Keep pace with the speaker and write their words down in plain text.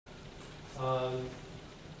I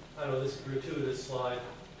don't know, this is a gratuitous slide.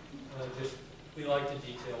 We like to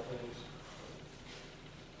detail things.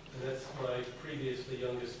 And that's my previously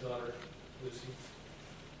youngest daughter, Lucy.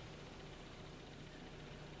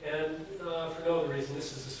 And for no other reason,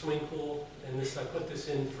 this is a swimming pool, and I put this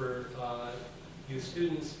in for you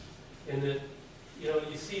students, in that,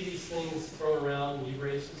 you see these things thrown around in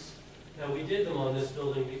races. Now, we did them on this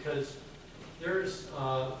building because there's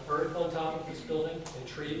earth on top of this building and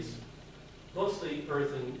trees, mostly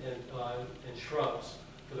earth and shrubs,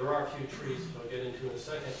 but there are a few trees that I'll get into in a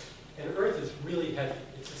second. And earth is really heavy.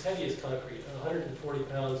 It's as heavy as concrete, 140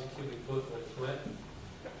 pounds a cubic foot when it's wet.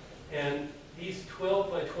 And these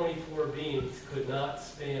 12 by 24 beams could not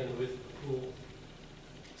span with the pool.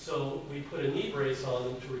 So we put a knee brace on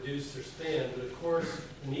them to reduce their span, but of course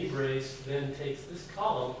the knee brace then takes this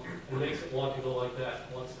column and makes it want to go like that,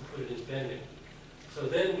 wants to put it in bending. So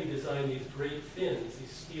then we designed these great fins,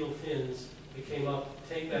 these steel fins that came up,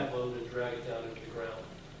 take that load and drag it down into the ground.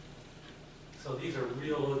 So these are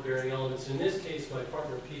real load-bearing elements. In this case, my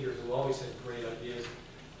partner Peter, who always had great ideas,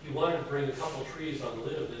 he wanted to bring a couple trees on the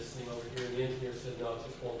lid of this thing over here, and the engineer said, no, it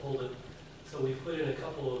just won't hold it. So we put in a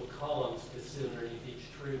couple of columns to sit underneath each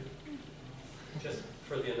tree, just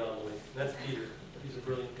for the anomaly. And that's Peter. He's a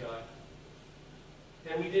brilliant guy.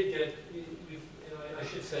 And we did get, I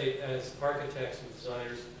should say, as architects and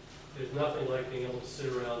designers, there's nothing like being able to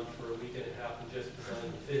sit around for a week and a half and just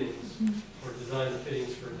design the fittings, or design the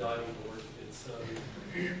fittings for a diving board.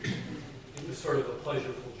 It was sort of a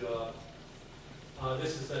pleasurable job.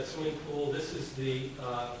 This is that swimming pool. This is the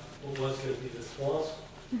what was going to be the swamp.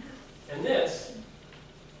 And this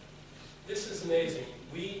is amazing.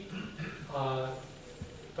 We,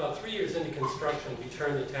 about 3 years into construction, we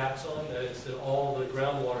turned the taps on. That is, that all the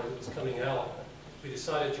groundwater that was coming out, we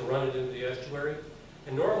decided to run it into the estuary.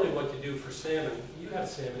 And normally what you do for salmon, you have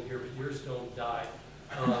salmon here, but yours don't die.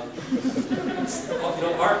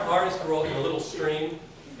 Ours grow up in a little stream,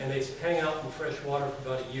 and they hang out in fresh water for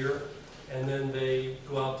about a year, and then they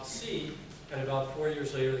go out to sea, and about 4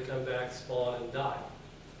 years later they come back, spawn, and die.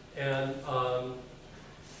 And,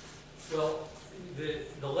 well,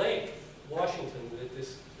 the lake, Washington, that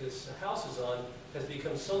this house is on, has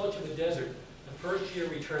become so much of a desert. The first year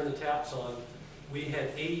we turned the taps on, we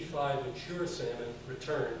had 85 mature salmon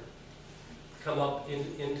return, come up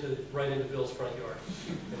right into Bill's front yard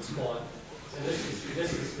and spawn. And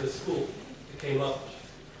this is the school that came up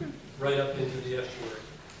right up into the estuary.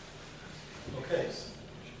 Okay,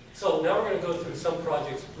 so now we're going to go through some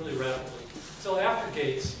projects really rapidly. So after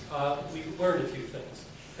Gates, we learned a few things.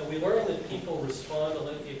 And we learned that people respond,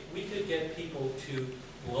 if we could get people to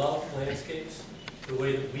love landscapes the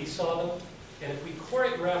way that we saw them, and if we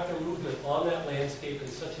choreographed their movement on that landscape in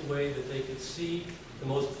such a way that they could see the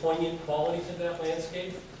most poignant qualities of that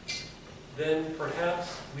landscape, then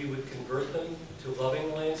perhaps we would convert them to loving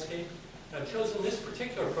the landscape. I've chosen this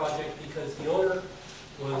particular project because the owner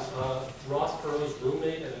was Ross Perot's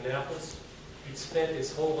roommate at Annapolis. He'd spent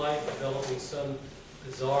his whole life developing some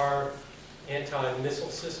bizarre anti-missile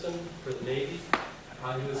system for the Navy.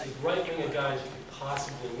 He was as right-wing a guy as you could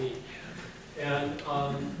possibly meet. And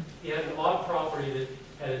he had an odd property that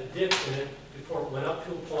had a dip in it before it went up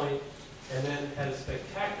to a point, and then had a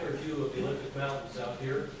spectacular view of the Olympic Mountains out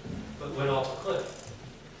here, but went off a cliff.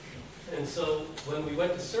 And so when we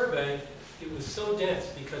went to survey, it was so dense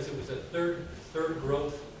because it was a third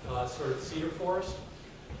growth sort of cedar forest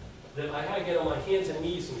that I had to get on my hands and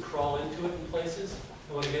knees and crawl into it in places.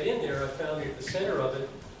 And when I got in there, I found that the center of it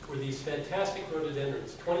were these fantastic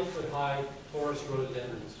rhododendrons, 20-foot-high forest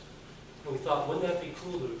rhododendrons. And we thought, wouldn't that be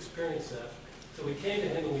cool to experience that? So we came to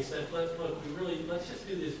him and we said, look, let's just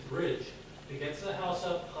do this bridge that gets the house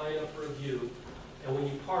up high enough for a view. And when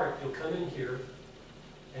you park, you'll come in here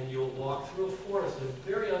and you'll walk through a forest at a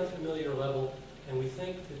very unfamiliar level, and we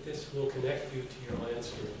think that this will connect you to your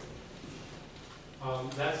landscape.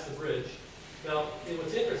 That's the bridge. Now,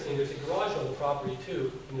 what's interesting, there's a garage on the property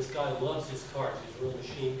too, and this guy loves his cars. He's a real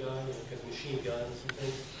machine guy, because machine guns and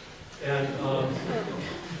things.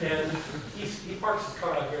 And he parks his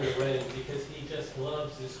car out here in the rain because he just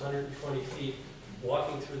loves this 120 feet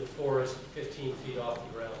walking through the forest 15 feet off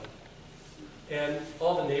the ground. And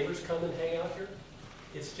all the neighbors come and hang out here.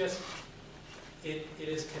 It's just, it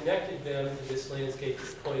has connected them to this landscape to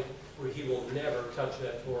the point where he will never touch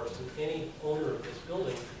that forest. And any owner of this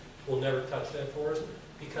building will never touch that forest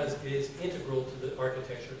because it is integral to the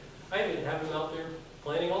architecture. I even have him out there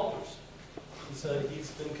planting alders.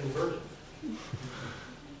 He's been converted.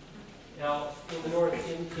 Now, in the north,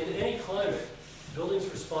 in any climate, buildings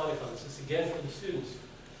respond to climates. This again for the students.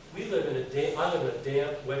 I live in a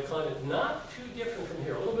damp, wet climate, not too different from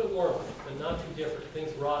here, a little bit warmer, but not too different.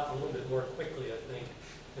 Things rot a little bit more quickly, I think,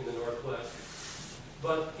 in the Northwest.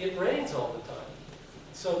 But it rains all the time.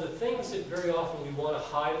 So the things that very often we want to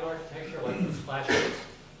hide in architecture, like the flashings,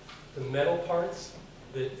 the metal parts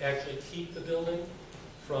that actually keep the building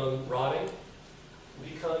from rotting,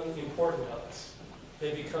 become important to us.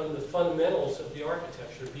 They become the fundamentals of the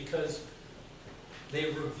architecture because they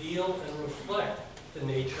reveal and reflect the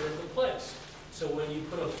nature of the place. So when you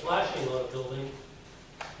put a flashing on a building,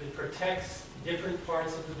 it protects different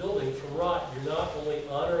parts of the building from rot. You're not only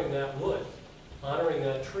honoring that wood, honoring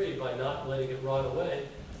that tree by not letting it rot away,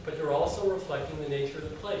 but you're also reflecting the nature of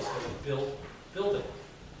the place as a built building.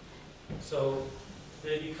 So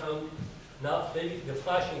they become not, the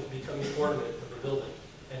flashings become the ornament of the building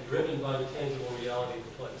and driven by the tangible reality of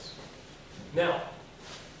the place. Now,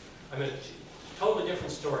 I'm in a totally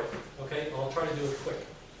different story, okay? I'll try to do it quick.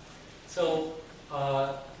 So,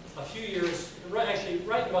 a few years, actually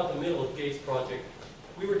right about the middle of Gates' project,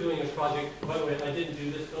 we were doing a project, by the way, I didn't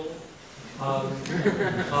do this building.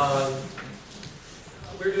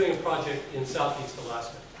 We were doing a project in Southeast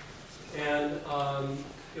Alaska. And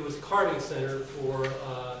it was a carving center for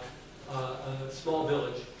a small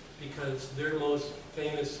village because their most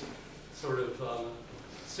famous sort of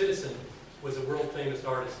citizen was a world-famous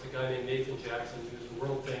artist, a guy named Nathan Jackson, who was a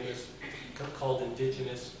world-famous, called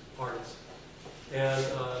indigenous artist. And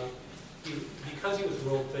because he was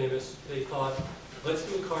world-famous, they thought, let's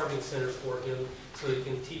do a carving center for him so he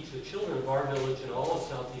can teach the children of our village and all of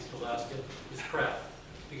Southeast Alaska his craft.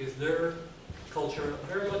 Because their culture,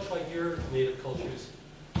 very much like your native cultures,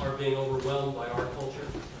 are being overwhelmed by our culture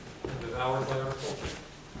and devoured by our culture.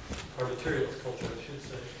 Our materialist culture, I should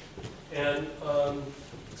say. And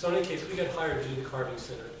so in any case, we got hired to do the carving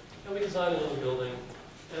center. And we designed a little building.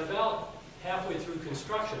 And about halfway through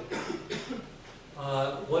construction,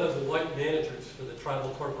 one of the white managers for the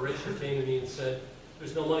tribal corporation came to me and said,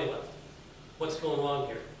 there's no money left. What's going on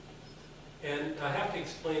here? And I have to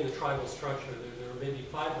explain the tribal structure. There are maybe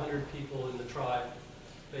 500 people in the tribe.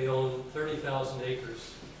 They own 30,000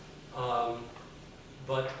 acres.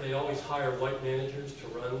 But they always hire white managers to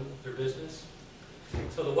run their business.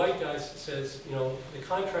 So the white guy says, you know, the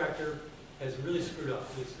contractor has really screwed up.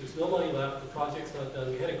 There's no money left. The project's not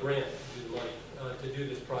done. We had a grant to do the money, to do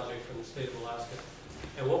this project from the state of Alaska.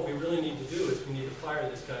 And what we really need to do is we need to fire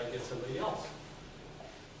this guy and get somebody else.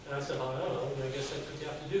 And I said, oh, I don't know. I guess that's what you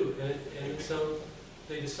have to do. And so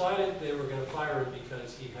they decided they were going to fire him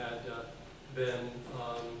because he had been,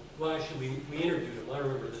 well, actually, we interviewed him. I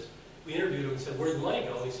remember this. We interviewed him and said, where'd the money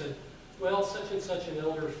go? And he said, well, such and such an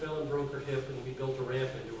elder fell and broke her hip, and we built a ramp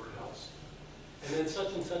into her house. And then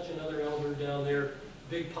such and such another elder down there,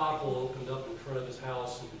 big pothole opened up in front of his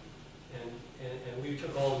house, and we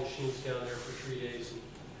took all the machines down there for 3 days and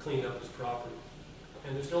cleaned up his property.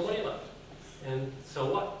 And there's no money left. And so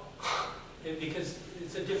what? Because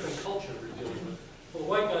it's a different culture we're dealing with. Well, the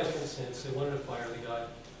white guys were incensed. They wanted to fire the guy.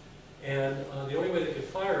 And the only way they could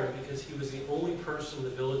fire him, because he was the only person in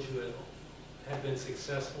the village who had been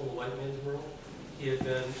successful in the white man's world. He had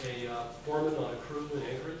been a foreman on a crew in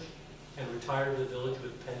Anchorage and retired to the village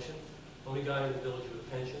with a pension. Only guy in the village with a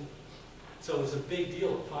pension. So it was a big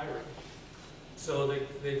deal to fire him. So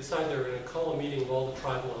they decided they were going to call a meeting of all the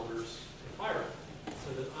tribal elders to fire him.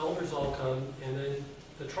 So the elders all come, and then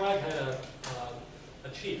the tribe had a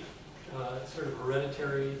chief, sort of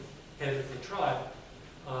hereditary head of the tribe,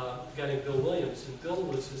 a guy named Bill Williams. And Bill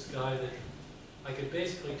was this guy that I could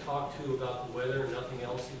basically talk to about the weather and nothing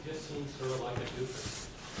else. He just seemed sort of like a doofus.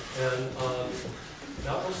 And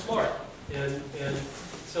not real smart. And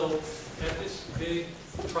so at this big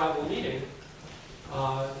tribal meeting,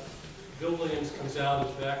 Bill Williams comes out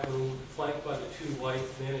of his back room, flanked by the two white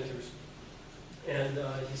managers. And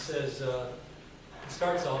he says, he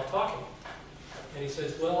starts off talking. And he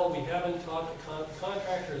says, well, we haven't talked, the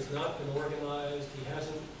contractor has not been organized, he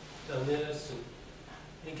hasn't done this. And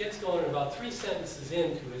he gets going, and about 3 sentences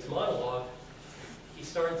into his monologue, he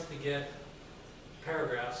starts to get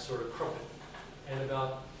paragraphs sort of crooked. And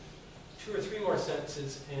about 2 or 3 more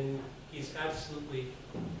sentences, and he's absolutely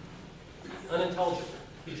unintelligible.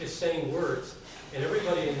 He's just saying words. And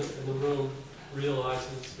everybody in the room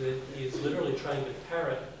realizes that he is literally trying to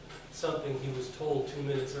parrot something he was told 2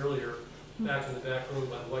 minutes earlier back in the back room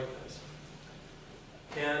by the white guys.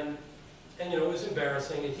 And you know, it was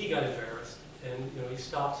embarrassing, and he got embarrassed. And you know, he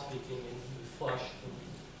stopped speaking, and he was flushed.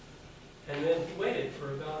 And then he waited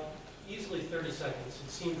for about easily 30 seconds. It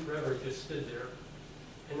seemed forever. He just stood there.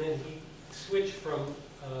 And then he switched from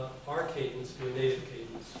our cadence to a native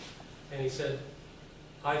cadence. And he said,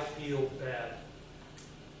 I feel bad.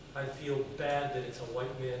 I feel bad that it's a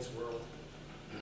white man's world.